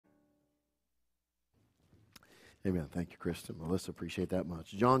Amen. Thank you, Kristen. Melissa, appreciate that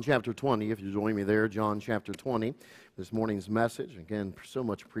much. John chapter 20, if you join me there, John chapter 20, this morning's message. Again, so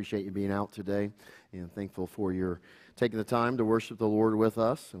much appreciate you being out today and thankful for your taking the time to worship the Lord with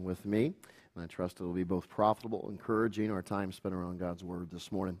us and with me. And I trust it will be both profitable, encouraging, our time spent around God's Word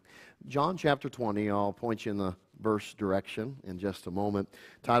this morning. John chapter 20, I'll point you in the verse direction in just a moment.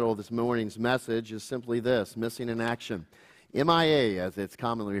 Title of this morning's message is simply this: Missing in Action. MIA, as it's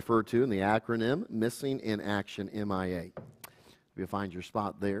commonly referred to in the acronym, Missing in Action, MIA. If you find your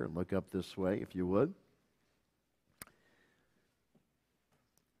spot there, look up this way if you would.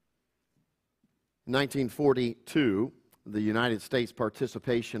 In 1942, the United States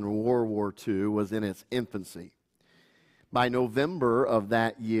participation in World War II was in its infancy. By November of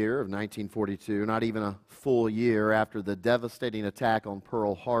that year, of 1942, not even a full year after the devastating attack on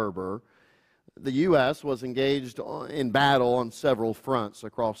Pearl Harbor, the U.S. was engaged in battle on several fronts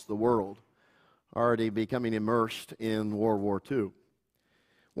across the world, already becoming immersed in World War II.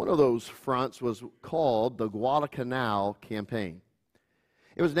 One of those fronts was called the Guadalcanal Campaign.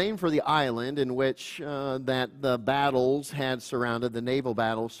 It was named for the island in which that the battles had surrounded, the naval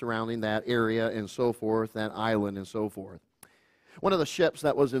battles surrounding that area and so forth, that island and so forth. One of the ships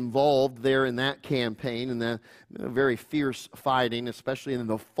that was involved there in that campaign, in the very fierce fighting, especially in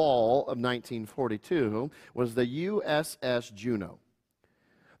the fall of 1942, was the USS Juneau.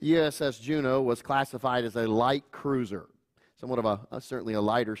 The USS Juneau was classified as a light cruiser, somewhat of certainly a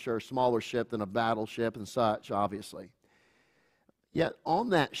lighter, smaller ship than a battleship and such, obviously. Yet on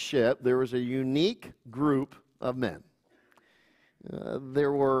that ship, there was a unique group of men.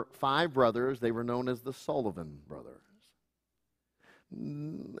 There were 5 brothers. They were known as the Sullivan brothers.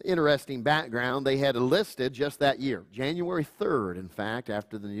 Interesting background, they had enlisted just that year, January 3rd, in fact,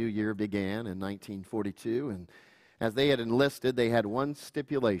 after the new year began in 1942. And as they had enlisted, they had one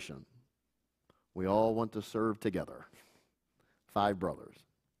stipulation: we all want to serve together. 5 brothers.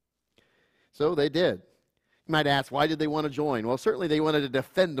 So they did. You might ask, why did they want to join? Well, certainly they wanted to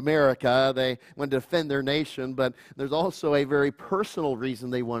defend America. They wanted to defend their nation, but there's also a very personal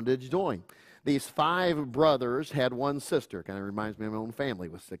reason they wanted to join. These 5 brothers had one sister. Kind of reminds me of my own family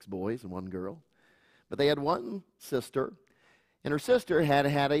with 6 boys and 1 girl. But they had one sister, and her sister had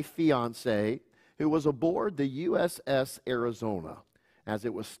had a fiancé who was aboard the USS Arizona as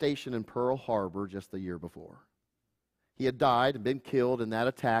it was stationed in Pearl Harbor just the year before. He had died and been killed in that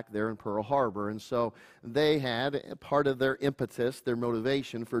attack there in Pearl Harbor, and so they had, part of their impetus, their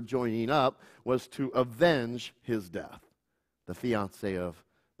motivation for joining up was to avenge his death, the fiancé of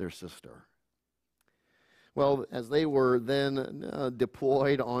their sister. Well, as they were then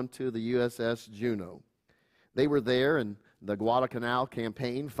deployed onto the USS Juneau, they were there in the Guadalcanal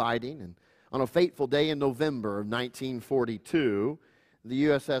campaign fighting, and on a fateful day in November of 1942, the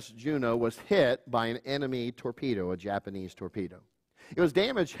USS Juneau was hit by an enemy torpedo, a Japanese torpedo. It was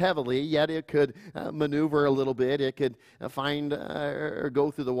damaged heavily, yet it could maneuver a little bit. It could find or go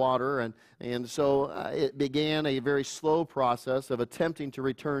through the water, and so it began a very slow process of attempting to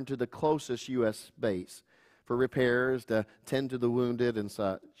return to the closest U.S. base for repairs, to tend to the wounded and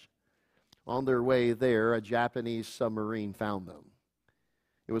such. On their way there, a Japanese submarine found them.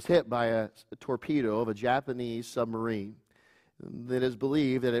 It was hit by a torpedo of a Japanese submarine. That is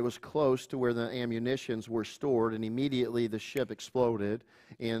believed that it was close to where the ammunitions were stored, and immediately the ship exploded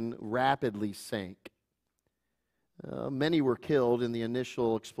and rapidly sank. Many were killed in the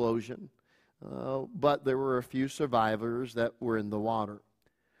initial explosion, but there were a few survivors that were in the water.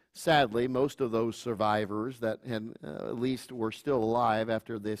 Sadly, most of those survivors that had at least were still alive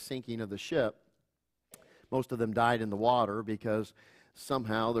after the sinking of the ship, most of them died in the water because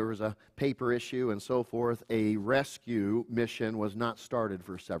somehow there was a paper issue and so forth. A rescue mission was not started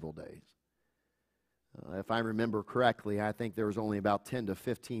for several days. If I remember correctly, I think there was only about 10 to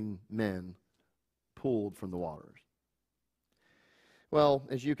 15 men pulled from the waters. Well,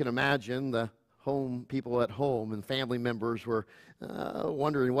 as you can imagine, the people at home and family members were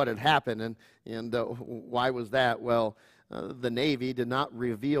wondering what had happened and why was that? Well, the Navy did not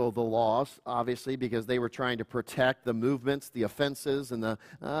reveal the loss, obviously, because they were trying to protect the movements, the offenses, and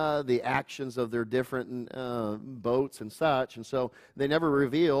the actions of their different boats and such. And so they never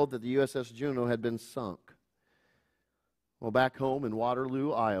revealed that the USS Juneau had been sunk. Well, back home in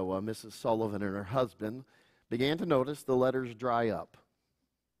Waterloo, Iowa, Mrs. Sullivan and her husband began to notice the letters dry up.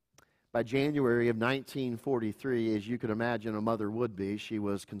 By January of 1943, as you can imagine a mother would be, she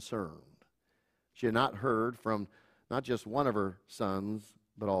was concerned. She had not heard from not just one of her sons,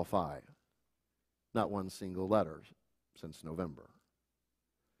 but all 5. Not one single letter since November.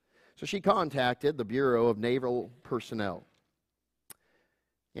 So she contacted the Bureau of Naval Personnel.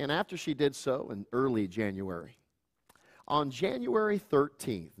 And after she did so in early January, On January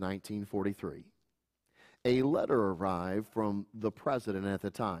 13th, 1943, a letter arrived from the president at the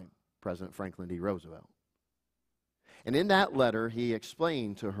time, President Franklin D. Roosevelt. And in that letter, he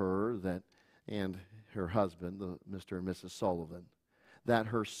explained to her that, and her husband, Mr. and Mrs. Sullivan, that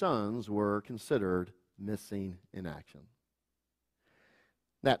her sons were considered missing in action.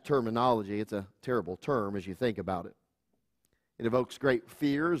 That terminology, it's a terrible term as you think about it. It evokes great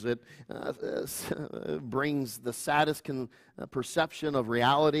fears. It brings the saddest perception of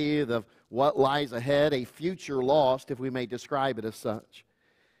reality, of what lies ahead, a future lost, if we may describe it as such.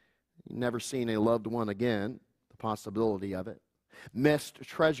 Never seen a loved one again, the possibility of it. Missed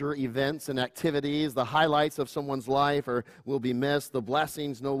treasure events and activities, the highlights of someone's life will be missed, the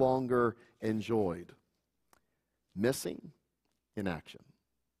blessings no longer enjoyed. Missing in action.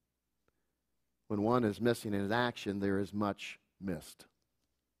 When one is missing in action, there is much missed.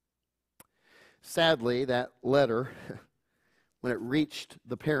 Sadly, that letter, when it reached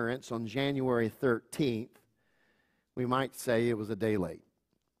the parents on January 13th, we might say it was a day late.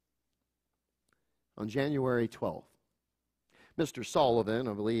 On January 12th, Mr. Sullivan,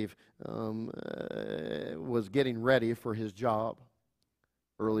 I believe, was getting ready for his job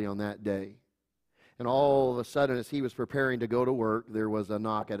early on that day. And all of a sudden, as he was preparing to go to work, there was a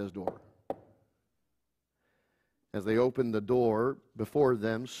knock at his door. As they opened the door, before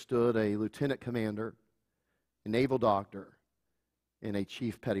them stood a lieutenant commander, a naval doctor, and a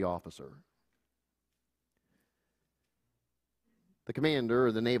chief petty officer. The commander,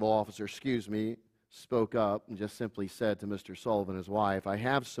 or the naval officer, spoke up and just simply said to Mr. Sullivan, his wife, "I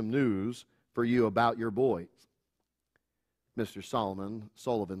have some news for you about your boys." Mr. Sullivan,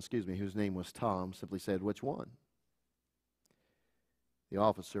 whose name was Tom, simply said, "Which one?" The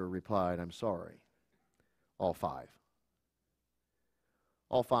officer replied, "I'm sorry. All five."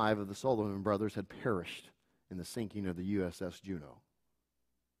 All five of the Sullivan brothers had perished in the sinking of the USS Juneau.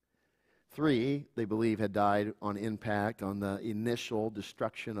 3, they believe, had died on impact on the initial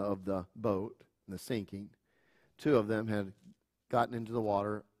destruction of the boat and the sinking. 2 of them had gotten into the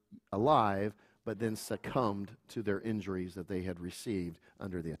water alive, but then succumbed to their injuries that they had received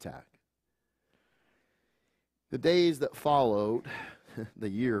under the attack. The days that followed, the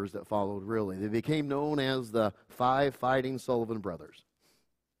years that followed, really, they became known as the 5 Fighting Sullivan Brothers.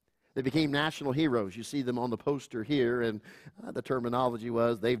 They became national heroes. You see them on the poster here, and the terminology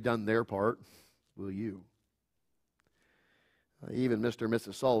was, they've done their part. Will you? Even Mr. and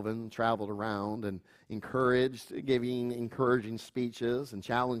Mrs. Sullivan traveled around and giving encouraging speeches and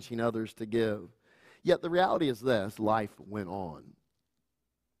challenging others to give. Yet the reality is this: life went on.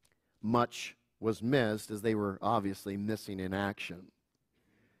 Much was missed, as they were obviously missing in action.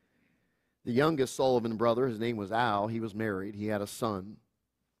 The youngest Sullivan brother, his name was Al, he was married, he had a son.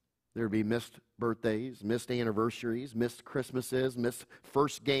 There would be missed birthdays, missed anniversaries, missed Christmases, missed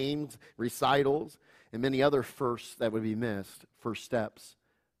first games, recitals, and many other firsts that would be missed. First steps,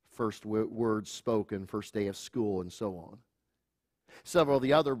 first words spoken, first day of school, and so on. Several of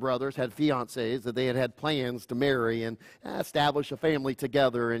the other brothers had fiancées that they had had plans to marry and establish a family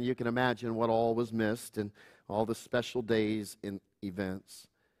together, and you can imagine what all was missed and all the special days and events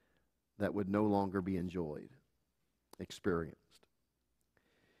that would no longer be enjoyed, experienced.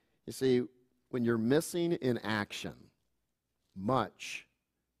 You see, when you're missing in action, much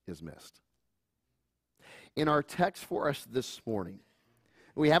is missed. In our text for us this morning,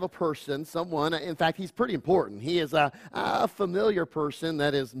 we have a person, someone, in fact, he's pretty important. He is a familiar person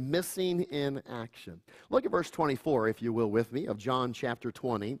that is missing in action. Look at verse 24, if you will, with me, of John chapter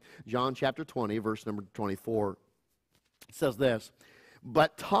 20. John chapter 20, verse number 24. It says this: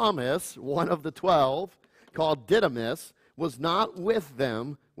 "But Thomas, one of the 12, called Didymus, was not with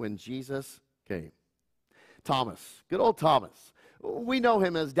them when Jesus came." Thomas, good old Thomas. We know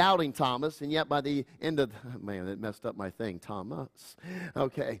him as Doubting Thomas, and yet by the end of, man, it messed up my thing, Thomas.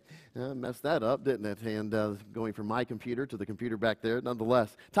 Okay, messed that up, didn't it? And going from my computer to the computer back there,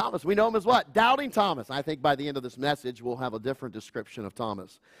 nonetheless. Thomas, we know him as what? Doubting Thomas. I think by the end of this message, we'll have a different description of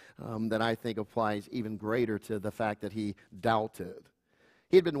Thomas that I think applies even greater to the fact that he doubted.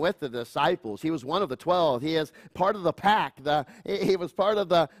 He had been with the disciples. He was one of the 12. He is part of the pack. He was part of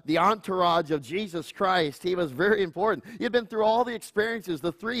the entourage of Jesus Christ. He was very important. He had been through all the experiences,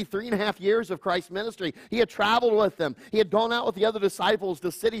 the 3.5 years of Christ's ministry. He had traveled with them. He had gone out with the other disciples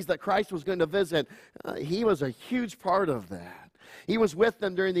to cities that Christ was going to visit. He was a huge part of that. He was with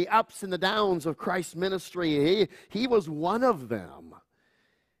them during the ups and the downs of Christ's ministry. He was one of them.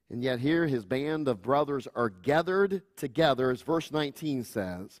 And yet here his band of brothers are gathered together, as verse 19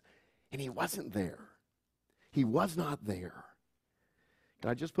 says, and he wasn't there. He was not there. And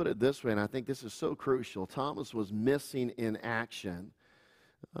I just put it this way, and I think this is so crucial. Thomas was missing in action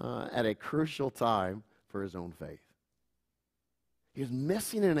at a crucial time for his own faith. He was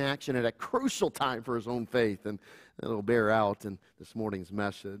missing in action at a crucial time for his own faith, and it'll bear out in this morning's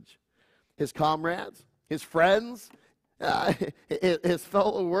message. His comrades, his friends, his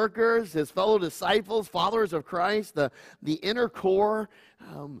fellow workers, his fellow disciples, followers of Christ, the inner core,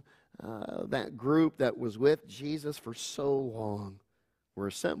 that group that was with Jesus for so long, were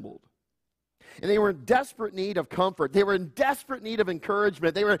assembled. And they were in desperate need of comfort. They were in desperate need of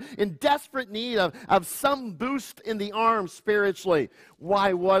encouragement. They were in desperate need of some boost in the arms spiritually.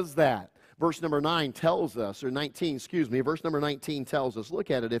 Why was that? Verse number 9 tells us, or 19, excuse me, verse number 19 tells us.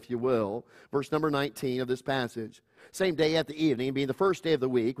 Look at it if you will. Verse number 19 of this passage. Same day at the evening, being the first day of the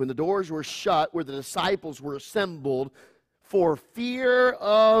week, when the doors were shut, where the disciples were assembled for fear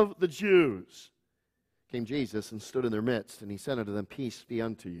of the Jews, came Jesus and stood in their midst, and he said unto them, Peace be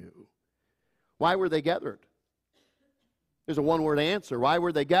unto you. Why were they gathered? There's a one-word answer. Why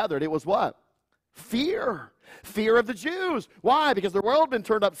were they gathered? It was what? Fear. Fear of the Jews. Why? Because the world had been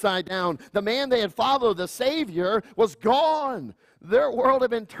turned upside down. The man they had followed, the Savior, was gone. Their world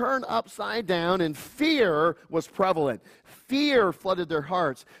had been turned upside down, and fear was prevalent. Fear flooded their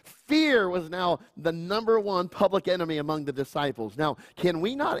hearts. Fear was now the number one public enemy among the disciples. Now, can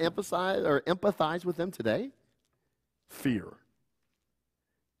we not emphasize or empathize with them today? Fear.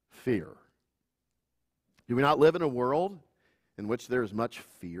 Fear. Do we not live in a world in which there is much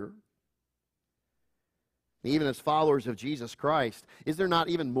fear? Even as followers of Jesus Christ, is there not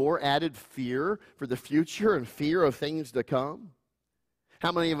even more added fear for the future and fear of things to come?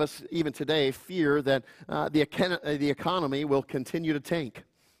 How many of us even today fear that the economy will continue to tank?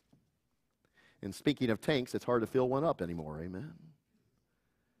 And speaking of tanks, it's hard to fill one up anymore, amen?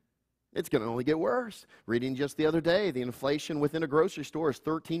 It's going to only get worse. Reading just the other day, the inflation within a grocery store is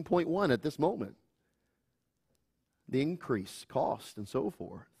 13.1 at this moment. The increase, cost, and so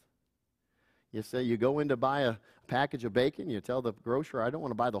forth. You say you go in to buy a package of bacon, you tell the grocer, I don't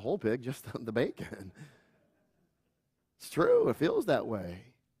want to buy the whole pig, just the bacon. It's true, it feels that way.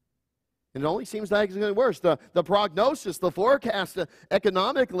 And it only seems like it's going to get worse. The prognosis, the forecast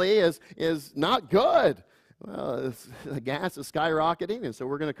economically is not good. Well, the gas is skyrocketing, and so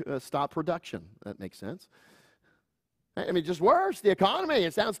we're going to stop production. That makes sense. I mean, just worse, the economy,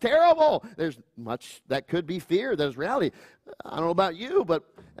 it sounds terrible. There's much that could be fear. There's reality. I don't know about you, but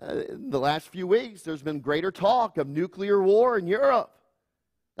in the last few weeks, there's been greater talk of nuclear war in Europe.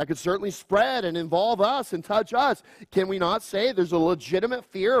 That could certainly spread and involve us and touch us. Can we not say there's a legitimate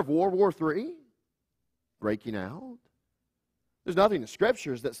fear of World War III breaking out? There's nothing in the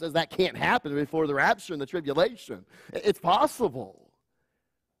Scriptures that says that can't happen before the rapture and the tribulation. It's possible.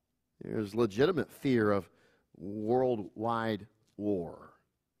 There's legitimate fear of worldwide war.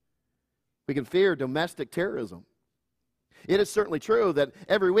 We can fear domestic terrorism. It is certainly true that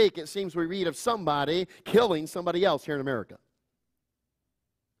every week it seems we read of somebody killing somebody else here in America.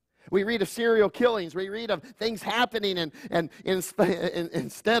 We read of serial killings. We read of things happening, and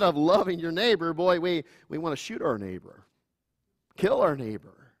instead of loving your neighbor, boy, we want to shoot our neighbor, kill our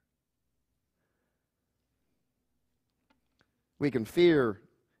neighbor. We can fear,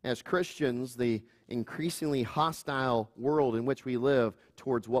 as Christians, the increasingly hostile world in which we live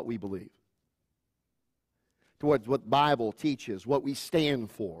towards what we believe, towards what the Bible teaches, what we stand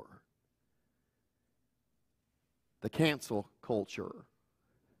for. The cancel culture,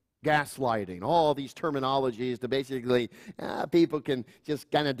 gaslighting, all these terminologies to basically, people can just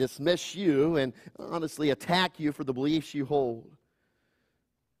kind of dismiss you and honestly attack you for the beliefs you hold.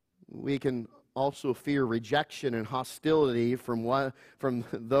 We can also fear rejection and hostility from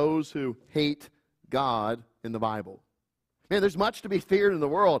those who hate God in the Bible. Man, there's much to be feared in the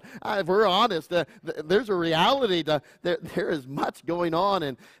world. If we're honest, there's a reality. There is much going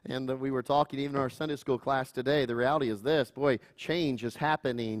on, and we were talking even in our Sunday school class today. The reality is this, boy, change is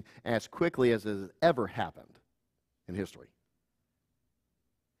happening as quickly as it has ever happened in history.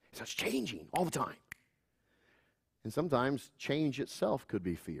 So it's changing all the time. And sometimes change itself could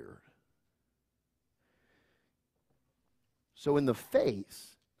be feared. So in the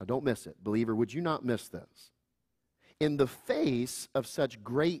face, now don't miss it, believer, would you not miss this? In the face of such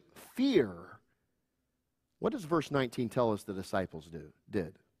great fear, what does verse 19 tell us the disciples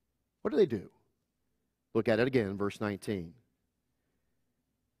did? What do they do? Look at it again, verse 19.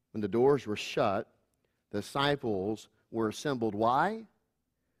 When the doors were shut, the disciples were assembled. Why?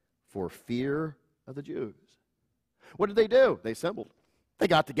 For fear of the Jews. What did they do? They assembled. They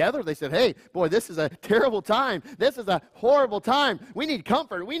got together. They said, hey, boy, this is a terrible time. This is a horrible time. We need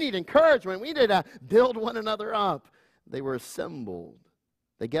comfort. We need encouragement. We need to build one another up. They were assembled.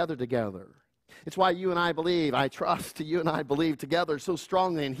 They gather together. It's why you and I believe, I trust you and I believe together so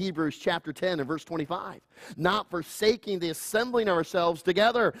strongly in Hebrews chapter 10 and verse 25. Not forsaking the assembling of ourselves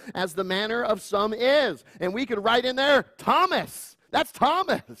together as the manner of some is. And we could write in there, Thomas. That's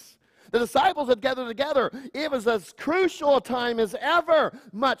Thomas. The disciples had gathered together. It was as crucial a time as ever.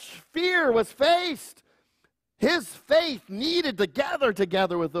 Much fear was faced. His faith needed to gather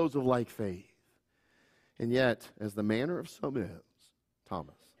together with those of like faith. And yet, as the manner of some is,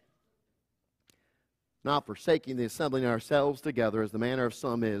 Thomas. Not forsaking the assembling ourselves together as the manner of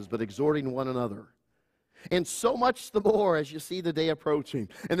some is, but exhorting one another. And so much the more as you see the day approaching.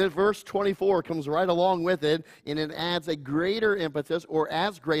 And then verse 24 comes right along with it, and it adds a greater impetus, or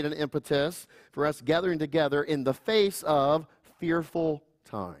as great an impetus, for us gathering together in the face of fearful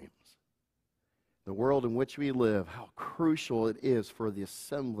times. The world in which we live, how crucial it is for the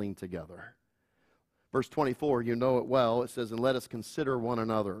assembling together. Verse 24, you know it well. It says, and let us consider one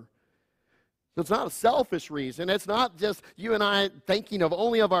another. So it's not a selfish reason. It's not just you and I thinking of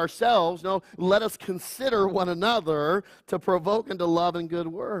only of ourselves. No, let us consider one another to provoke into love and good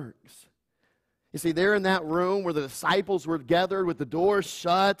works. You see, they're in that room where the disciples were gathered with the doors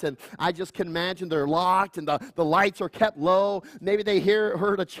shut, and I just can imagine they're locked and the lights are kept low. Maybe they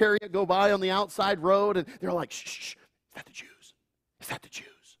heard a chariot go by on the outside road, and they're like, shh, shh, is that the Jews? Is that the Jews?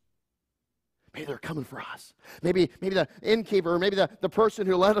 Maybe they're coming for us. Maybe the innkeeper, or maybe the person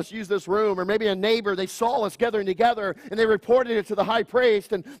who let us use this room, or maybe a neighbor, they saw us gathering together, and they reported it to the high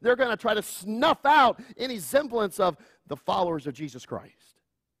priest, and they're going to try to snuff out any semblance of the followers of Jesus Christ.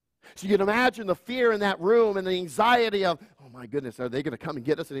 So you can imagine the fear in that room and the anxiety of, oh my goodness, are they going to come and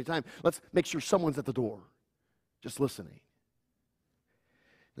get us anytime? Let's make sure someone's at the door, just listening.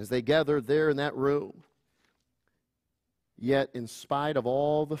 As they gathered there in that room, yet in spite of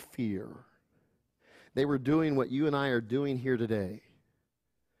all the fear, they were doing what you and I are doing here today,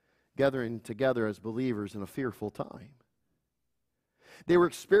 gathering together as believers in a fearful time. They were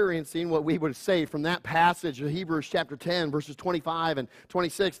experiencing what we would say from that passage of Hebrews chapter 10, verses 25 and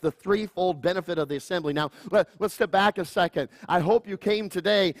 26, the threefold benefit of the assembly. Now, let's step back a second. I hope you came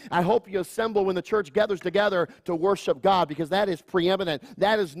today. I hope you assemble when the church gathers together to worship God, because that is preeminent.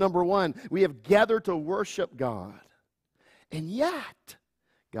 That is number one. We have gathered to worship God. And yet,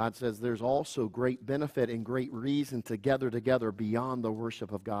 God says there's also great benefit and great reason to gather together beyond the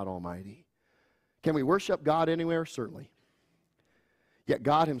worship of God Almighty. Can we worship God anywhere? Certainly. Yet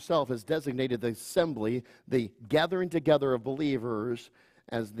God himself has designated the assembly, the gathering together of believers,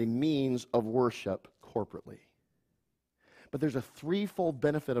 as the means of worship corporately. But there's a threefold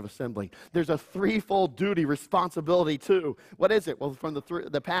benefit of assembly. There's a threefold duty, responsibility too. What is it? Well, from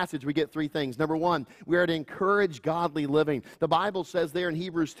the passage, we get three things. Number one, we are to encourage godly living. The Bible says there in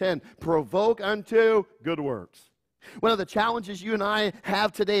Hebrews 10, provoke unto good works. One of the challenges you and I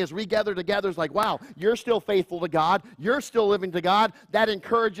have today as we gather together is like, wow, you're still faithful to God. You're still living to God. That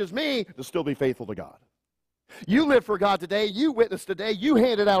encourages me to still be faithful to God. You live for God today. You witnessed today. You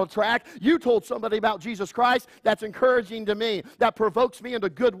handed out a tract. You told somebody about Jesus Christ. That's encouraging to me. That provokes me into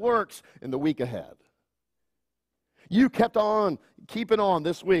good works in the week ahead. You kept on keeping on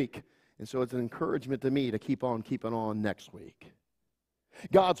this week. And so it's an encouragement to me to keep on keeping on next week.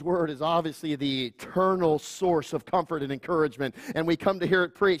 God's word is obviously the eternal source of comfort and encouragement, and we come to hear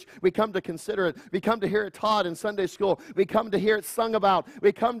it preached. We come to consider it. We come to hear it taught in Sunday school. We come to hear it sung about.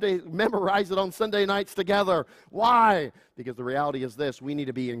 We come to memorize it on Sunday nights together. Why? Because the reality is this: we need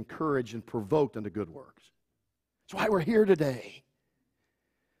to be encouraged and provoked unto good works. That's why we're here today.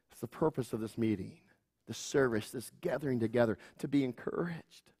 It's the purpose of this meeting, this service, this gathering together, to be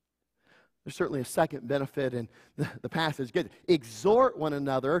encouraged. There's certainly a second benefit in the passage. Exhort one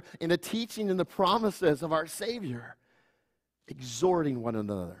another in the teaching and the promises of our Savior. Exhorting one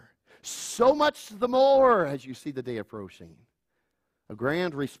another. So much the more as you see the day approaching. A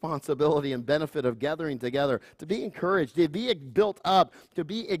grand responsibility and benefit of gathering together. To be encouraged, to be built up, to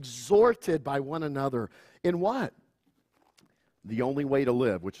be exhorted by one another. In what? The only way to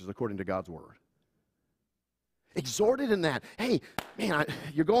live, which is according to God's Word. Exhorted in that. Hey, man,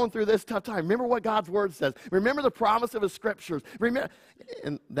 you're going through this tough time. Remember what God's Word says. Remember the promise of His Scriptures. Remember,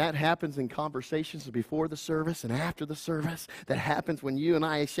 and that happens in conversations before the service and after the service. That happens when you and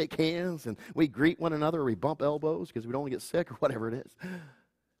I shake hands and we greet one another, or we bump elbows because we don't want to get sick or whatever it is.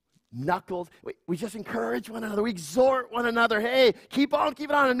 Knuckles. We just encourage one another. We exhort one another. Hey, keep on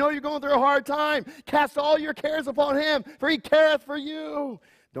keeping on. I know you're going through a hard time. Cast all your cares upon Him, for He careth for you.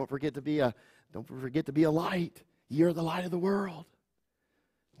 Don't forget to be a light. You're the light of the world.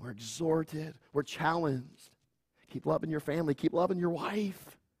 We're exhorted. We're challenged. Keep loving your family. Keep loving your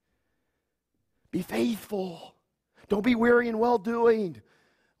wife. Be faithful. Don't be weary in well-doing.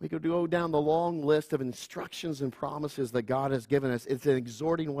 We could go down the long list of instructions and promises that God has given us. It's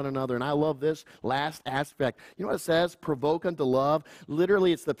exhorting one another. And I love this last aspect. You know what it says? Provoke unto love.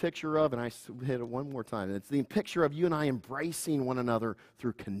 Literally, it's the picture of, and I hit it one more time, it's the picture of you and I embracing one another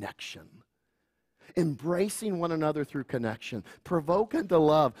through connection. Embracing one another through connection. Provoke unto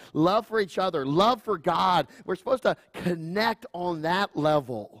love. Love for each other. Love for God. We're supposed to connect on that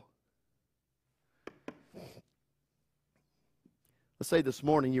level. Let's say this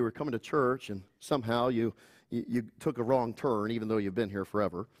morning you were coming to church and somehow you took a wrong turn, even though you've been here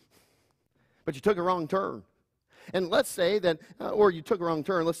forever. But you took a wrong turn. And let's say that, or you took a wrong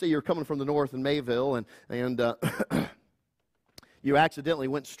turn. Let's say you're coming from the north in Mayville and you accidentally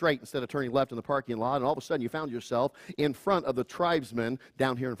went straight instead of turning left in the parking lot, and all of a sudden you found yourself in front of the tribesmen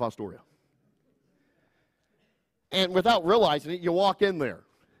down here in Fostoria. And without realizing it, you walk in there.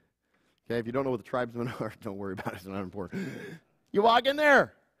 Okay, if you don't know what the tribesmen are, don't worry about it. It's not important. You walk in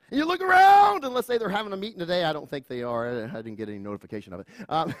there, and you look around, and let's say they're having a meeting today. I don't think they are. I didn't get any notification of it.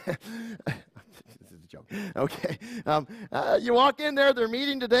 This is a joke. Okay. You walk in there, they're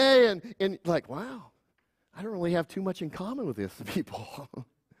meeting today, and like, wow, I don't really have too much in common with these people.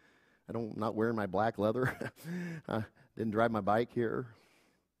 I'm not wearing my black leather. Didn't drive my bike here.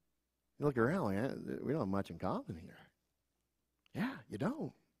 You look around, like, we don't have much in common here. Yeah, you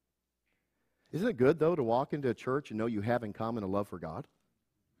don't. Isn't it good, though, to walk into a church and know you have in common a love for God?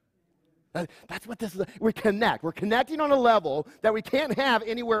 That's what this is. We connect. We're connecting on a level that we can't have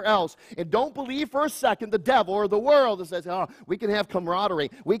anywhere else. And don't believe for a second the devil or the world that says, oh, we can have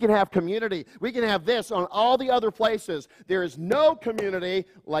camaraderie. We can have community. We can have this on all the other places. There is no community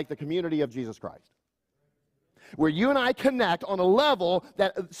like the community of Jesus Christ, where you and I connect on a level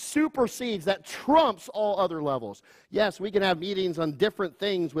that supersedes, that trumps all other levels. Yes, we can have meetings on different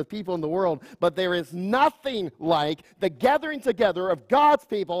things with people in the world, but there is nothing like the gathering together of God's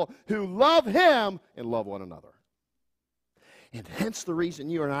people who love Him and love one another. And hence the reason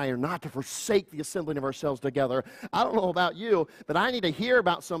you and I are not to forsake the assembling of ourselves together. I don't know about you, but I need to hear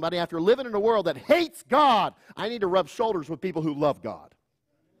about somebody after living in a world that hates God. I need to rub shoulders with people who love God.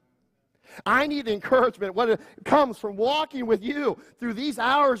 I need encouragement. What comes from walking with you through these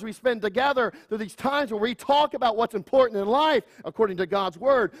hours we spend together, through these times where we talk about what's important in life according to God's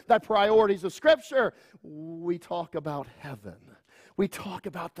Word, the priorities of Scripture. We talk about heaven. We talk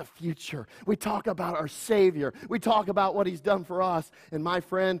about the future. We talk about our Savior. We talk about what He's done for us. And my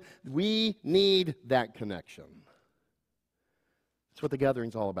friend, we need that connection. That's what the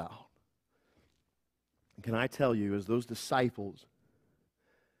gathering's all about. And can I tell you, as those disciples,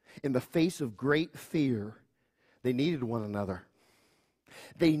 in the face of great fear, they needed one another.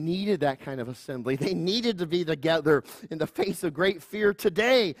 They needed that kind of assembly. They needed to be together in the face of great fear.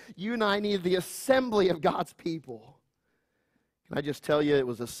 Today, you and I need the assembly of God's people. Can I just tell you, it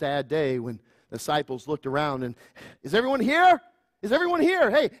was a sad day when the disciples looked around and, is everyone here? Is everyone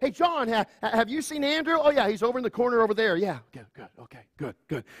here? Hey, John, have you seen Andrew? Oh, yeah, he's over in the corner over there. Yeah,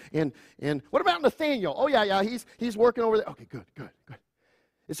 good. And what about Nathaniel? Oh, yeah, he's working over there. Okay, good.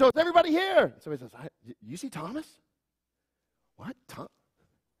 And so is everybody here? Somebody says, you see Thomas? What?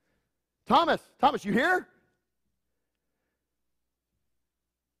 Thomas, you here?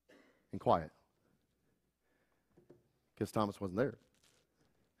 And quiet. Because Thomas wasn't there.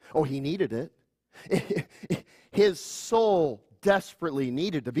 Oh, he needed it. His soul desperately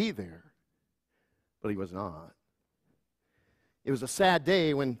needed to be there. But he was not. It was a sad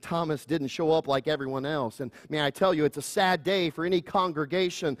day when Thomas didn't show up like everyone else. And may I tell you, it's a sad day for any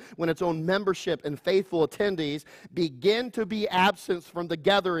congregation when its own membership and faithful attendees begin to be absent from the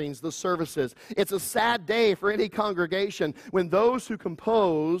gatherings, the services. It's a sad day for any congregation when those who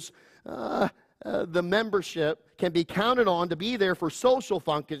compose the membership can be counted on to be there for social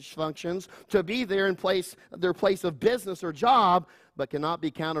functions, to be there in their place of business or job, but cannot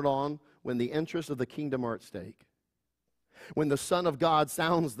be counted on when the interests of the kingdom are at stake. When the Son of God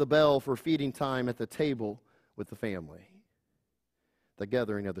sounds the bell for feeding time at the table with the family, the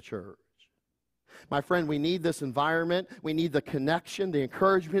gathering of the church. My friend, we need this environment. We need the connection, the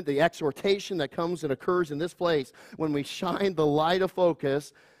encouragement, the exhortation that comes and occurs in this place when we shine the light of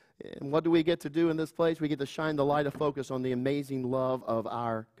focus. And what do we get to do in this place? We get to shine the light of focus on the amazing love of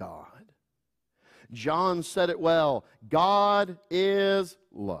our God. John said it well, God is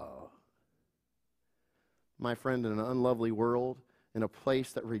love. My friend, in an unlovely world, in a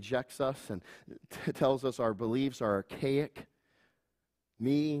place that rejects us and tells us our beliefs are archaic,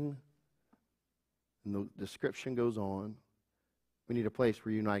 mean, and the description goes on, we need a place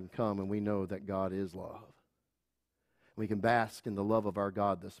where you and I can come and we know that God is love. We can bask in the love of our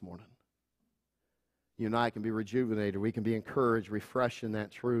God this morning. you and I can be rejuvenated. We can be encouraged, refreshed in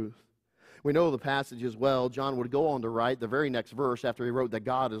that truth. We know the passage as well. John would go on to write the very next verse after he wrote that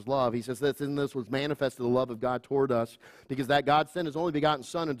God is love. He says that in this was manifested the love of God toward us, because that God sent his only begotten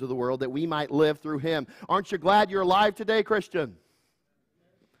Son into the world that we might live through him. Aren't you glad you're alive today, Christian?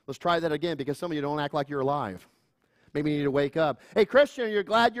 Let's try that again, because some of you don't act like you're alive. Maybe you need to wake up. Hey, Christian, you're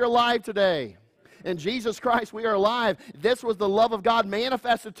glad you're alive today. In Jesus Christ, we are alive. This was the love of God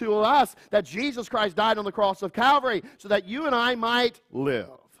manifested to us, that Jesus Christ died on the cross of Calvary so that you and I might live.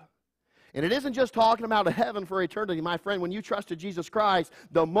 And it isn't just talking about a heaven for eternity, my friend. When you trusted Jesus Christ,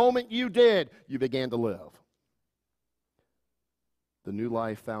 the moment you did, you began to live. The new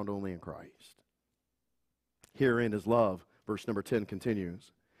life found only in Christ. Herein is love. Verse number 10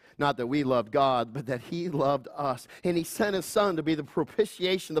 continues. Not that we loved God, but that he loved us. And he sent his Son to be the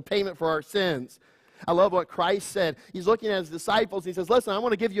propitiation, the payment for our sins. I love what Christ said. He's looking at his disciples. He says, listen, I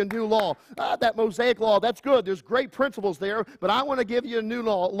want to give you a new law. That Mosaic law, that's good. There's great principles there, but I want to give you a new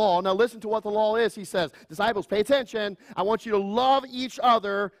law. Now listen to what the law is. He says, disciples, pay attention. I want you to love each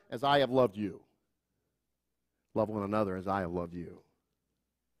other as I have loved you. Love one another as I have loved you.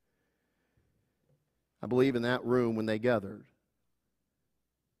 I believe in that room when they gathered,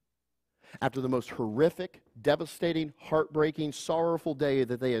 after the most horrific, devastating, heartbreaking, sorrowful day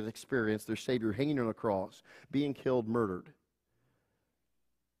that they had experienced, their Savior hanging on a cross, being killed, murdered,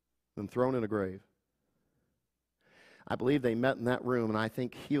 and thrown in a grave. I believe they met in that room, and I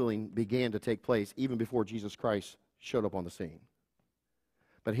think healing began to take place even before Jesus Christ showed up on the scene.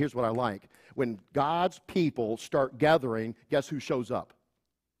 But here's what I like. When God's people start gathering, guess who shows up?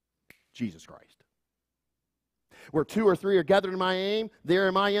 Jesus Christ. Where two or three are gathered in my name, there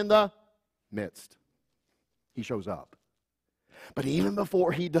am I in the midst. He shows up. But even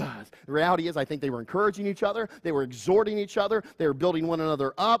before he does, the reality is I think they were encouraging each other, they were exhorting each other, they were building one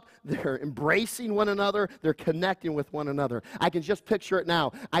another up, they're embracing one another, they're connecting with one another. I can just picture it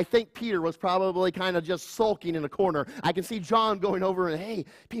now. I think Peter was probably kind of just sulking in a corner. I can see John going over and, hey,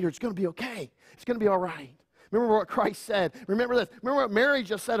 Peter, it's going to be okay. It's going to be all right. Remember what Christ said. Remember this. Remember what Mary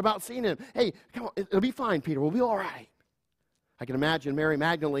just said about seeing him. Hey, come on, it'll be fine, Peter. We'll be all right. I can imagine Mary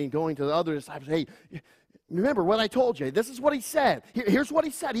Magdalene going to the other disciples, hey, remember what I told you. This is what he said. Here's what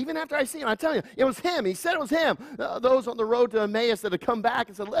he said. Even after I see him, I tell you, it was him. He said it was him. Those on the road to Emmaus that had come back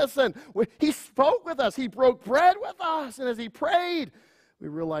and said, listen, he spoke with us. He broke bread with us. And as he prayed, we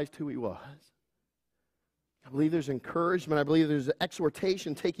realized who he was. I believe there's encouragement. I believe there's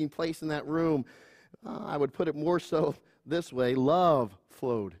exhortation taking place in that room. I would put it more so this way. Love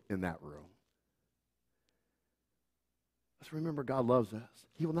flowed in that room. Let's remember God loves us.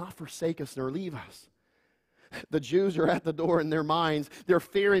 He will not forsake us nor leave us. The Jews are at the door in their minds. They're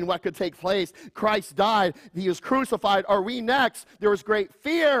fearing what could take place. Christ died. He was crucified. Are we next? There was great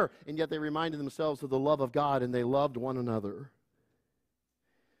fear. And yet they reminded themselves of the love of God, and they loved one another.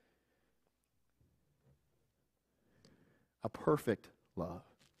 A perfect love.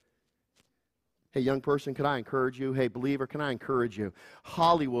 Hey, young person, can I encourage you? Hey, believer, can I encourage you?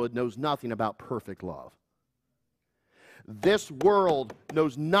 Hollywood knows nothing about perfect love. This world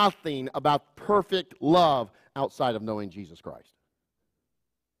knows nothing about perfect love outside of knowing Jesus Christ.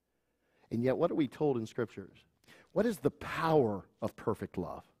 And yet, what are we told in Scriptures? What is the power of perfect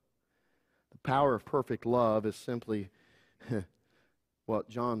love? The power of perfect love is simply what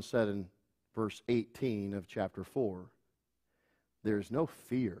John said in verse 18 of chapter 4. There is no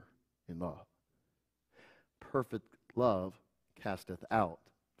fear in love. Perfect love casteth out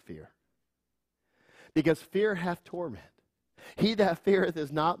fear. Because fear hath torment. He that feareth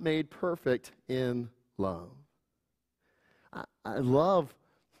is not made perfect in love. I love,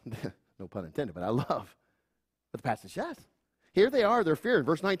 no pun intended, but I love what the passage says. Here they are, they're fearing.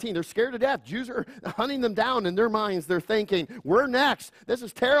 Verse 19, they're scared to death. Jews are hunting them down in their minds. They're thinking, we're next. This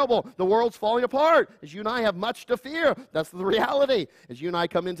is terrible. The world's falling apart. As you and I have much to fear. That's the reality. As you and I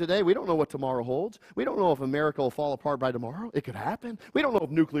come in today, we don't know what tomorrow holds. We don't know if America will fall apart by tomorrow. It could happen. We don't know if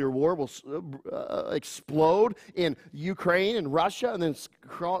nuclear war will explode in Ukraine and Russia and then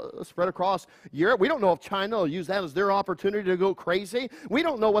spread across Europe. We don't know if China will use that as their opportunity to go crazy. We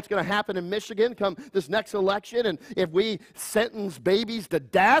don't know what's going to happen in Michigan come this next election, and if we sentence babies to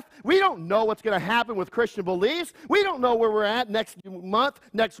death. We don't know what's going to happen with Christian beliefs. We don't know where we're at next month,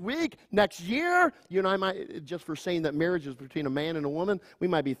 next week, next year. You and I might, just for saying that marriage is between a man and a woman, we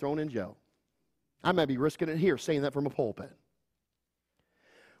might be thrown in jail. I might be risking it here, saying that from a pulpit.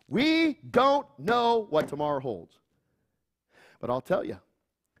 We don't know what tomorrow holds. But I'll tell you,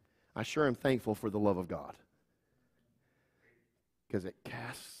 I sure am thankful for the love of God. Because it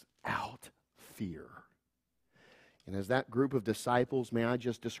casts out fear. And as that group of disciples, may I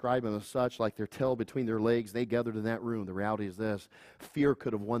just describe them as such, like their tail between their legs, they gathered in that room. The reality is this: fear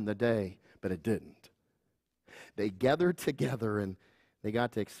could have won the day, but it didn't. They gathered together and they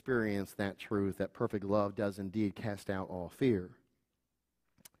got to experience that truth, that perfect love does indeed cast out all fear.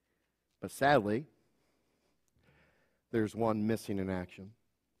 But sadly, there's one missing in action.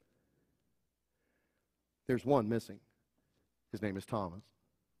 There's one missing. His name is Thomas.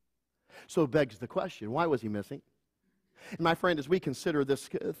 So it begs the question, why was he missing? And my friend, as we consider this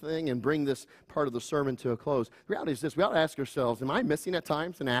thing and bring this part of the sermon to a close, the reality is this: we ought to ask ourselves, am I missing at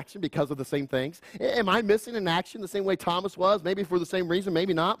times in action because of the same things? Am I missing in action the same way Thomas was? Maybe for the same reason,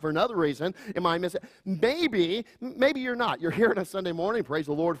 maybe not, for another reason. Am I missing? Maybe you're not. You're here on a Sunday morning, praise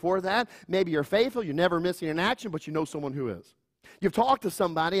the Lord for that. Maybe you're faithful, you're never missing in action, but you know someone who is. You've talked to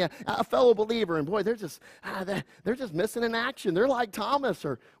somebody, a fellow believer, and boy, they're just missing in action. They're like Thomas,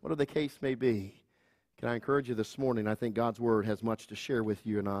 or whatever the case may be. Can I encourage you this morning? I think God's Word has much to share with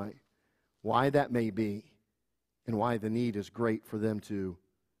you and I. Why that may be, and why the need is great for them to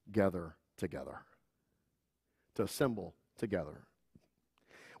gather together, to assemble together.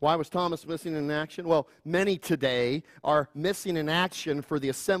 Why was Thomas missing in action? Well, many today are missing in action for the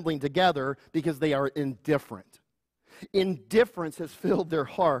assembling together because they are indifferent. Indifference has filled their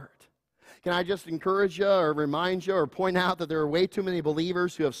heart. Can I just encourage you or remind you or point out that there are way too many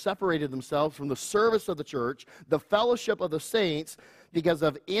believers who have separated themselves from the service of the church, the fellowship of the saints, because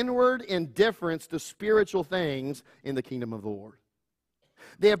of inward indifference to spiritual things in the kingdom of the Lord.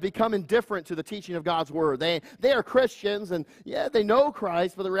 They have become indifferent to the teaching of God's Word. They are Christians, and yeah, they know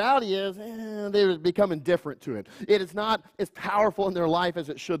Christ, but the reality is they've become indifferent to it. It is not as powerful in their life as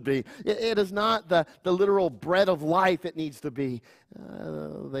it should be. It is not the literal bread of life it needs to be.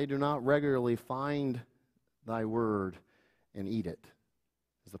 They do not regularly find thy word and eat it,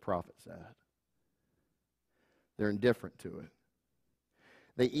 as the prophet said. They're indifferent to it.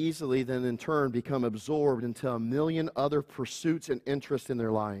 They easily then in turn become absorbed into a million other pursuits and interests in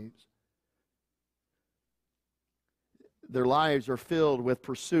their lives. Their lives are filled with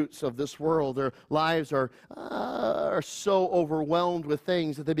pursuits of this world. Their lives are so overwhelmed with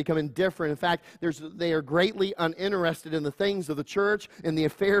things that they become indifferent. In fact, they are greatly uninterested in the things of the church and the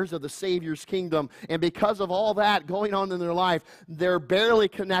affairs of the Savior's kingdom. And because of all that going on in their life, they're barely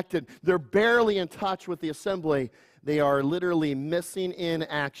connected. They're barely in touch with the assembly. They are literally missing in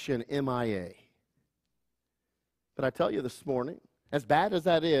action, MIA. But I tell you this morning, as bad as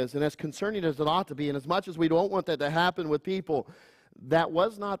that is, and as concerning as it ought to be, and as much as we don't want that to happen with people, that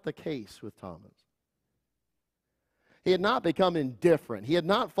was not the case with Thomas. He had not become indifferent. He had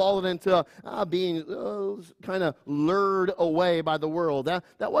not fallen into being kind of lured away by the world.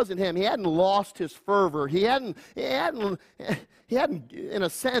 That wasn't him. He hadn't lost his fervor. He hadn't, in a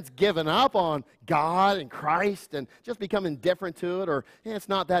sense, given up on God and Christ and just become indifferent to it, or it's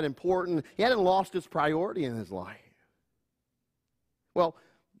not that important. He hadn't lost his priority in his life. Well,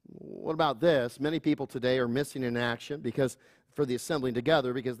 what about this? Many people today are missing in action for the assembling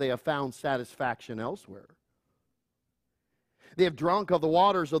together because they have found satisfaction elsewhere. They have drunk of the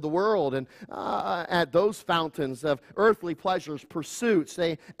waters of the world and at those fountains of earthly pleasures, pursuits,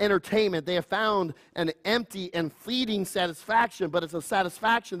 entertainment. They have found an empty and fleeting satisfaction, but it's a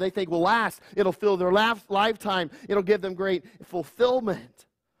satisfaction they think will last. It'll fill their lifetime. It'll give them great fulfillment.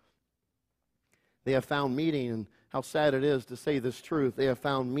 They have found meaning, and how sad it is to say this truth, they have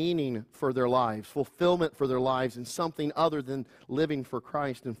found meaning for their lives, fulfillment for their lives in something other than living for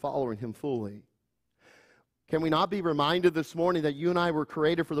Christ and following Him fully. Can we not be reminded this morning that you and I were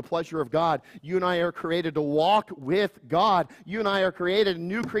created for the pleasure of God? You and I are created to walk with God. You and I are created a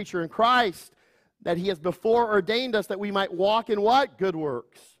new creature in Christ, that He has before ordained us that we might walk in what? Good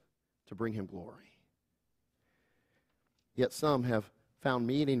works, to bring Him glory. Yet some have found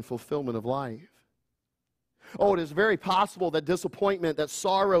meaning, fulfillment of life. Oh, it is very possible that disappointment, that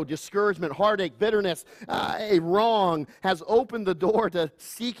sorrow, discouragement, heartache, bitterness, a wrong has opened the door to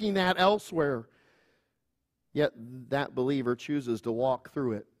seeking that elsewhere. Yet that believer chooses to walk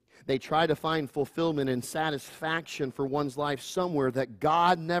through it. They try to find fulfillment and satisfaction for one's life somewhere that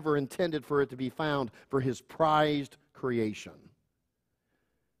God never intended for it to be found, for His prized creation.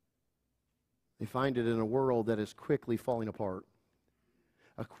 They find it in a world that is quickly falling apart,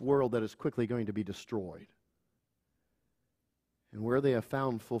 a world that is quickly going to be destroyed. And where they have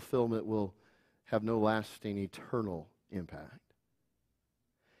found fulfillment will have no lasting eternal impact.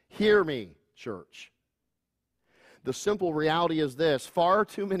 Hear me, church. The simple reality is this: far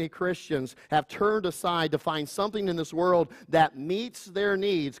too many Christians have turned aside to find something in this world that meets their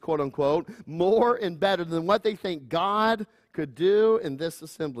needs, quote unquote, more and better than what they think God could do in this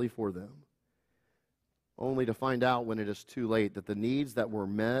assembly for them. only to find out when it is too late that the needs that were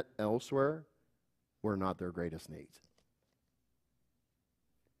met elsewhere were not their greatest needs.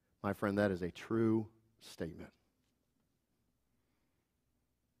 My friend, that is a true statement.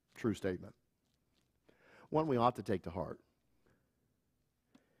 True statement. One we ought to take to heart.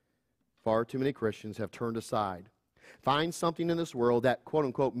 Far too many Christians have turned aside, find something in this world that, quote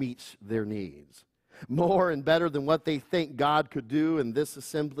unquote, meets their needs, more and better than what they think God could do in this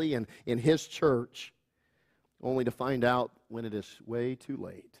assembly and in His church, only to find out when it is way too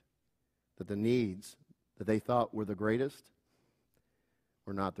late that the needs that they thought were the greatest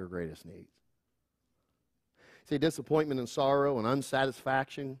were not their greatest needs. See, disappointment and sorrow and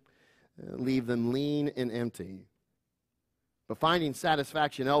unsatisfaction leave them lean and empty. But finding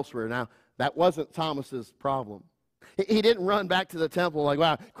satisfaction elsewhere, now, that wasn't Thomas's problem. He didn't run back to the temple like,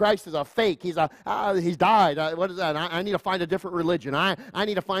 wow, Christ is a fake. He's died. What is that? I need to find a different religion. I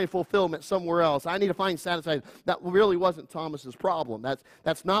need to find fulfillment somewhere else. I need to find satisfaction. That really wasn't Thomas's problem.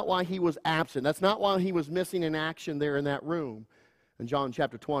 That's not why he was absent. That's not why he was missing in action there in that room. In John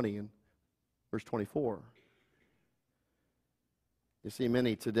chapter 20 and verse 24. You see,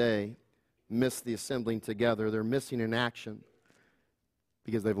 many today miss the assembling together. They're missing in action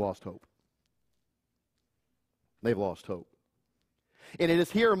because they've lost hope. They've lost hope. And it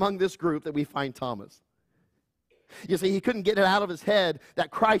is here among this group that we find Thomas. You see, he couldn't get it out of his head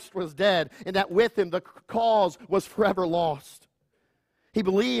that Christ was dead and that with him the cause was forever lost. He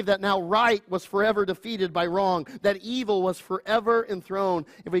believed that now right was forever defeated by wrong, that evil was forever enthroned.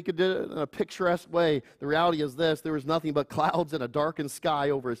 If we could do it in a picturesque way, the reality is this: there was nothing but clouds and a darkened sky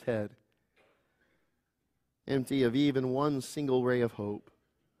over his head, empty of even one single ray of hope.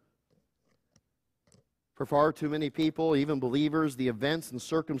 For far too many people, even believers, the events and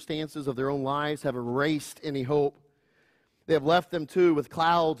circumstances of their own lives have erased any hope. They have left them too with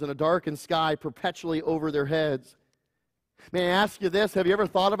clouds and a darkened sky perpetually over their heads. May I ask you this? Have you ever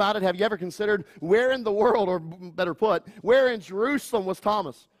thought about it? Have you ever considered where in the world, or better put, where in Jerusalem was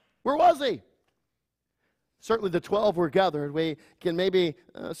Thomas? Where was he? Certainly the 12 were gathered. We can maybe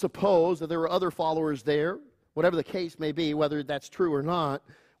suppose that there were other followers there, whatever the case may be, whether that's true or not.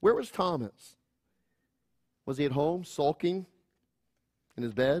 Where was Thomas? Was he at home, sulking in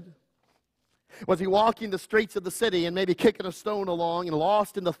his bed? Was he walking the streets of the city and maybe kicking a stone along and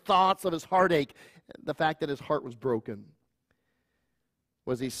lost in the thoughts of his heartache, the fact that his heart was broken?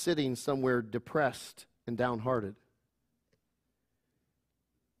 Was he sitting somewhere depressed and downhearted?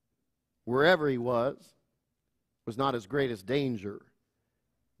 Wherever he was not his greatest danger,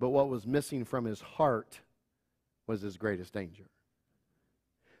 but what was missing from his heart was his greatest danger.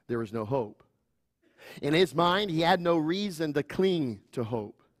 There was no hope. In his mind, he had no reason to cling to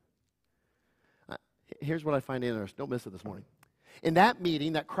hope. Here's what I find interesting. Don't miss it this morning. In that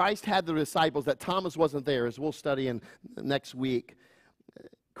meeting that Christ had the disciples, that Thomas wasn't there, as we'll study in next week,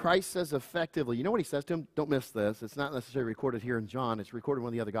 Christ says effectively, you know what he says to him? Don't miss this. It's not necessarily recorded here in John. It's recorded in one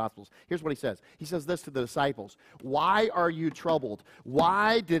of the other Gospels. Here's what he says. He says this to the disciples. Why are you troubled?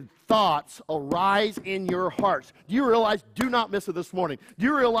 Why did thoughts arise in your hearts? Do you realize? Do not miss it this morning. Do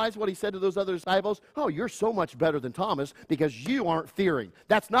you realize what he said to those other disciples? Oh, you're so much better than Thomas because you aren't fearing.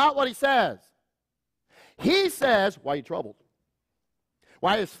 That's not what he says. He says, why are you troubled?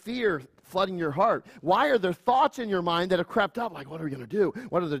 Why is fear flooding your heart? Why are there thoughts in your mind that have crept up? Like, what are we going to do?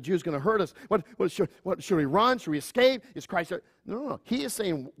 What are the Jews going to hurt us? What should we run? Should we escape? Is Christ there? No. He is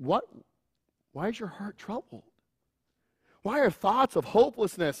saying, what? Why is your heart troubled? Why are thoughts of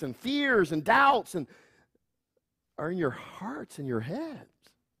hopelessness and fears and doubts and are in your hearts and your heads?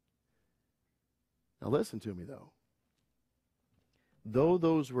 Now listen to me, though. Though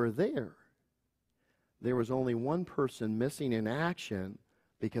those were there was only one person missing in action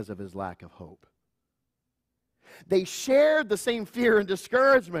because of his lack of hope. They shared the same fear and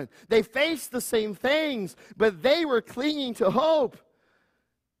discouragement. They faced the same things, but they were clinging to hope.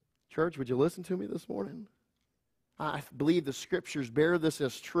 Church, would you listen to me this morning? I believe the Scriptures bear this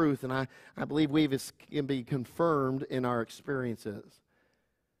as truth, and I believe it can be confirmed in our experiences.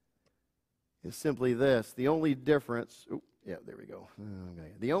 It's simply this. The only difference... there we go.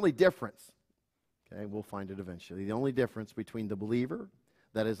 Okay. The only difference... Okay, we'll find it eventually. The only difference between the believer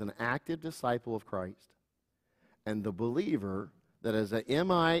that is an active disciple of Christ and the believer that is a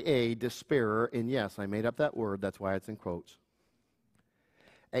MIA despairer, and yes, I made up that word, that's why it's in quotes.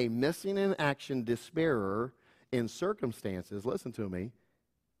 A missing in action despairer in circumstances, listen to me,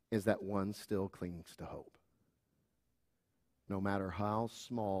 is that one still clings to hope. No matter how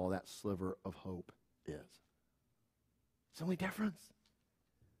small that sliver of hope is. It's the only difference.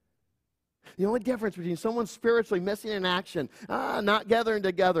 The only difference between someone spiritually missing in action, not gathering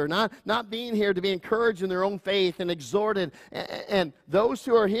together, not being here to be encouraged in their own faith and exhorted, and those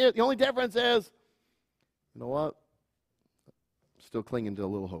who are here, the only difference is, you know what? Still clinging to a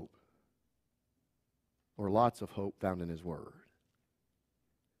little hope. Or lots of hope found in His Word.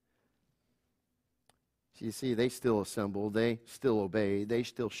 So you see, they still assembled, they still obeyed, they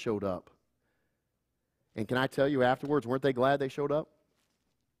still showed up. And can I tell you afterwards, weren't they glad they showed up?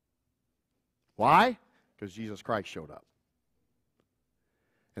 Why? Because Jesus Christ showed up.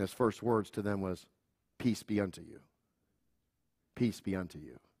 And His first words to them was, peace be unto you. Peace be unto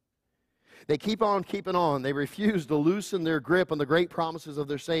you. They keep on keeping on. They refuse to loosen their grip on the great promises of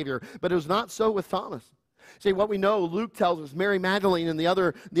their Savior. But it was not so with Thomas. See, what we know, Luke tells us, Mary Magdalene and the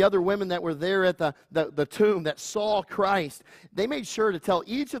other women that were there at the tomb that saw Christ, they made sure to tell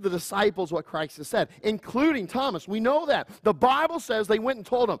each of the disciples what Christ has said, including Thomas. We know that. The Bible says they went and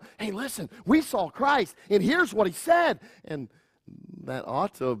told him, hey, listen, we saw Christ, and here's what He said. And that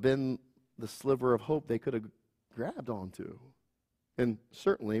ought to have been the sliver of hope they could have grabbed onto. And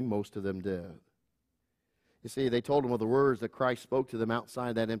certainly most of them did. You see, they told him of the words that Christ spoke to them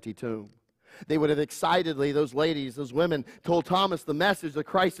outside that empty tomb. They would have excitedly, those ladies, those women, told Thomas the message that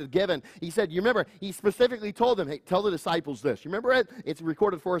Christ had given. He said, you remember, He specifically told them, hey, tell the disciples this. You remember it? It's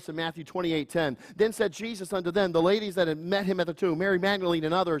recorded for us in Matthew 28:10. Then said Jesus unto them, the ladies that had met Him at the tomb, Mary Magdalene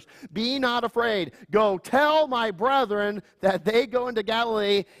and others, be not afraid. Go tell my brethren that they go into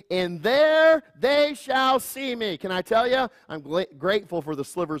Galilee, and there they shall see me. Can I tell you, I'm grateful for the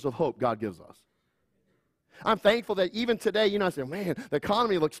slivers of hope God gives us. I'm thankful that even today, I say, man, the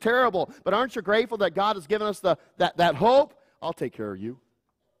economy looks terrible. But aren't you grateful that God has given us that hope? I'll take care of you.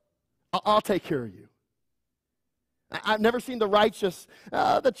 I'll take care of you. I've never seen the righteous,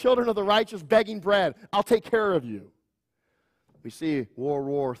 the children of the righteous begging bread. I'll take care of you. We see World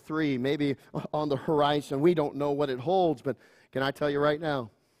War III maybe on the horizon. We don't know what it holds, but can I tell you right now,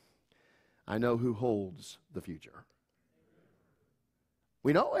 I know who holds the future.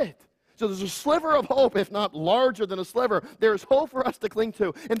 We know it. So there's a sliver of hope, if not larger than a sliver. There's hope for us to cling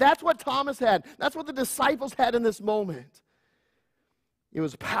to. And that's what Thomas had. That's what the disciples had in this moment. It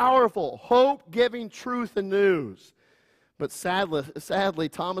was powerful, hope-giving truth and news. But sadly,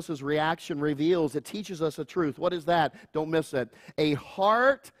 Thomas's reaction reveals, it teaches us a truth. What is that? Don't miss it. A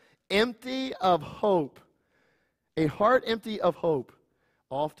heart empty of hope. A heart empty of hope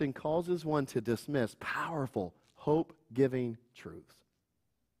often causes one to dismiss powerful, hope-giving truths.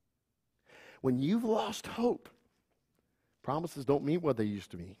 When you've lost hope, promises don't mean what they used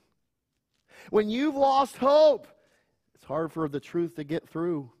to mean. When you've lost hope, it's hard for the truth to get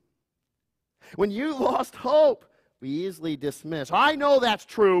through. When you've lost hope, we easily dismiss. I know that's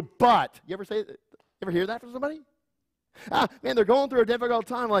true, but. You ever hear that from somebody? Man, they're going through a difficult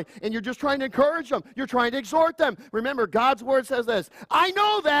time, and you're just trying to encourage them. You're trying to exhort them. Remember, God's Word says this, I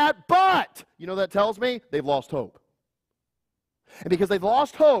know that, but. You know what that tells me? They've lost hope. And because they've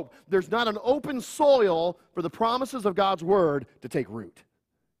lost hope, there's not an open soil for the promises of God's Word to take root.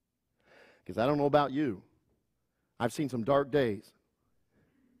 Because I don't know about you. I've seen some dark days.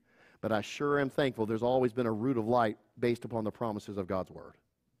 But I sure am thankful there's always been a root of light based upon the promises of God's Word.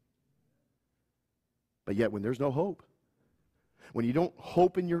 But yet when there's no hope, when you don't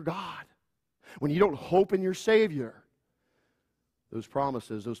hope in your God, when you don't hope in your Savior, those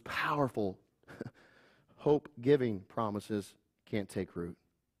promises, those powerful, hope-giving promises can't take root.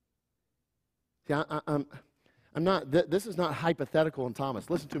 See, I'm not, this is not hypothetical in Thomas.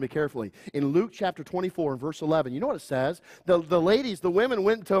 Listen to me carefully. In Luke chapter 24 and verse 11, you know what it says? The ladies, the women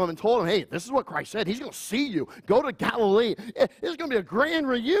went to him and told him, hey, this is what Christ said. He's going to see you. Go to Galilee. There's going to be a grand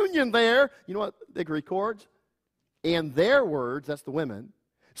reunion there. You know what the Greek records? And their words, that's the women,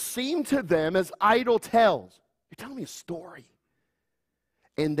 seemed to them as idle tales. You're telling me a story.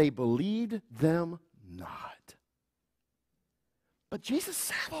 And they believed them not. But Jesus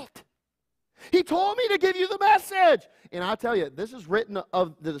said it. He told me to give you the message. And I tell you, this is written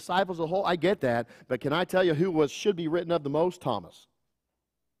of the disciples as a whole. I get that. But can I tell you who should be written of the most? Thomas.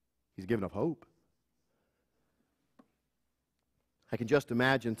 He's given up hope. I can just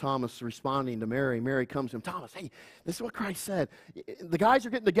imagine Thomas responding to Mary. Mary comes to him, Thomas, hey, this is what Christ said. The guys are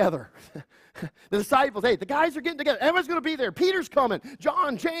getting together. The disciples, hey, the guys are getting together. Everyone's going to be there. Peter's coming.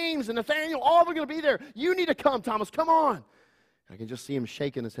 John, James, and Nathaniel, all are going to be there. You need to come, Thomas. Come on. I can just see him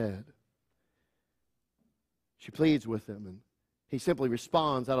shaking his head. She pleads with him, and he simply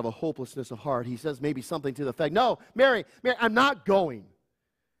responds out of a hopelessness of heart. He says maybe something to the effect, no, Mary, I'm not going.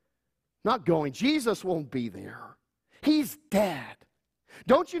 Not going. Jesus won't be there. He's dead.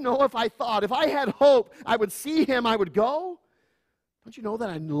 Don't you know if I had hope, I would see him, I would go? Don't you know that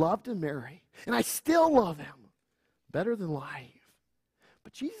I loved him, Mary? And I still love him better than life.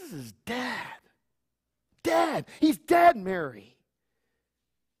 But Jesus is dead. Dead. He's dead, Mary.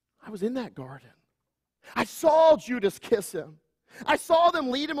 I was in that garden. I saw Judas kiss him. I saw them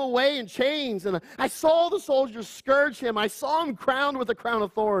lead him away in chains, and I saw the soldiers scourge him. I saw him crowned with a crown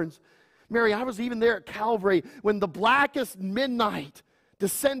of thorns. Mary, I was even there at Calvary when the blackest midnight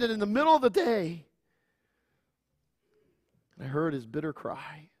descended in the middle of the day. I heard his bitter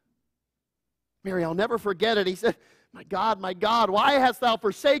cry. Mary, I'll never forget it. He said, my God, why hast thou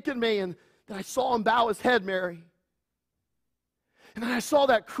forsaken me? And then I saw him bow his head, Mary. And then I saw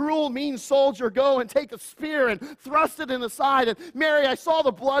that cruel, mean soldier go and take a spear and thrust it in the side. And Mary, I saw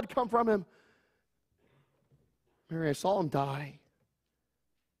the blood come from him. Mary, I saw him die.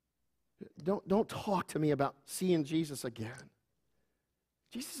 Don't talk to me about seeing Jesus again.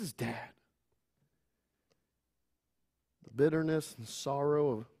 Jesus is dead. The bitterness and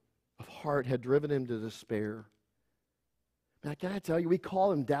sorrow of heart had driven him to despair. Now, can I tell you, we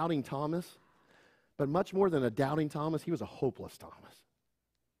call him Doubting Thomas, but much more than a doubting Thomas, he was a hopeless Thomas.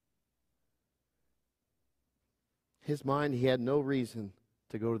 His mind, he had no reason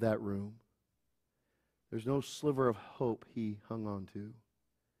to go to that room. There's no sliver of hope he hung on to.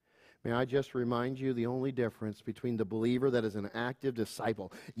 May I just remind you the only difference between the believer that is an active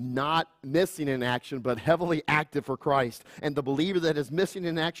disciple, not missing in action, but heavily active for Christ, and the believer that is missing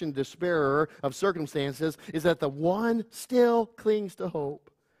in action, despairer of circumstances, is that the one still clings to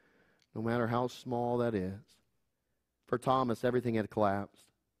hope, no matter how small that is. For Thomas, everything had collapsed.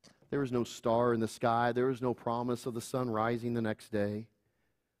 There was no star in the sky. There was no promise of the sun rising the next day.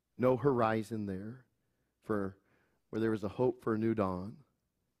 No horizon there for where there was a hope for a new dawn.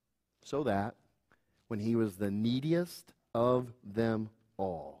 So that when he was the neediest of them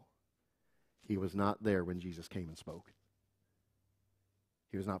all, he was not there when Jesus came and spoke.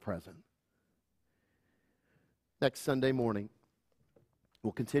 He was not present. Next Sunday morning,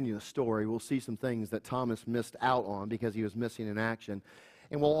 we'll continue the story. We'll see some things that Thomas missed out on because he was missing in action.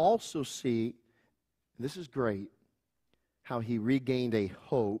 And we'll also see, this is great, how he regained a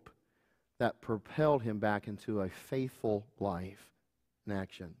hope that propelled him back into a faithful life in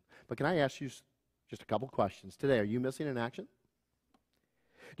action. But can I ask you just a couple questions today? Are you missing in action?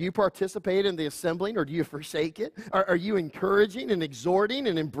 Do you participate in the assembling, or do you forsake it? Are you encouraging and exhorting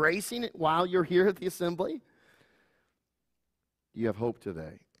and embracing it while you're here at the assembly? Do you have hope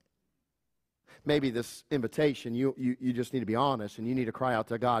today? Maybe this invitation, you just need to be honest, and you need to cry out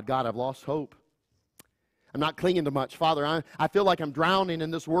to God, God, I've lost hope. I'm not clinging to much. Father, I feel like I'm drowning in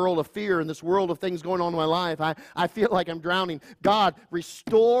this world of fear, in this world of things going on in my life. I feel like I'm drowning. God,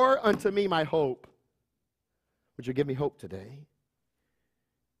 restore unto me my hope. Would you give me hope today?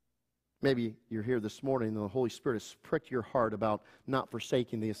 Maybe you're here this morning and the Holy Spirit has pricked your heart about not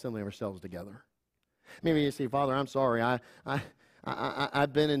forsaking the assembling of ourselves together. Maybe you say, Father, I'm sorry.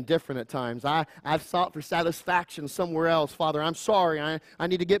 I've been indifferent at times. I've sought for satisfaction somewhere else. Father, I'm sorry. I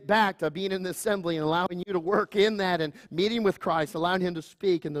need to get back to being in the assembly and allowing you to work in that and meeting with Christ, allowing him to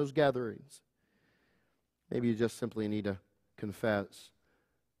speak in those gatherings. Maybe you just simply need to confess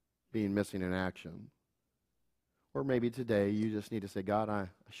being missing in action. Or maybe today you just need to say, God, I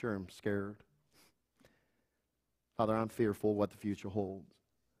sure am scared. Father, I'm fearful what the future holds.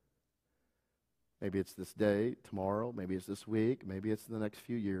 Maybe it's this day, tomorrow, maybe it's this week, maybe it's the next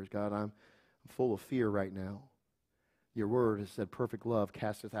few years. God, I'm full of fear right now. Your word has said perfect love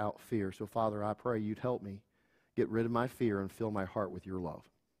casteth out fear. So, Father, I pray you'd help me get rid of my fear and fill my heart with your love.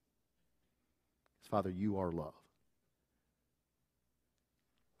 Father, you are love.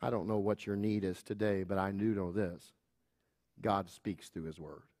 I don't know what your need is today, but I do know this. God speaks through his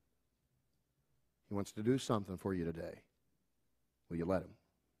word. He wants to do something for you today. Will you let him?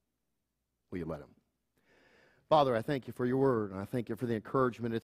 Will you let him? Father, I thank you for your word, and I thank you for the encouragement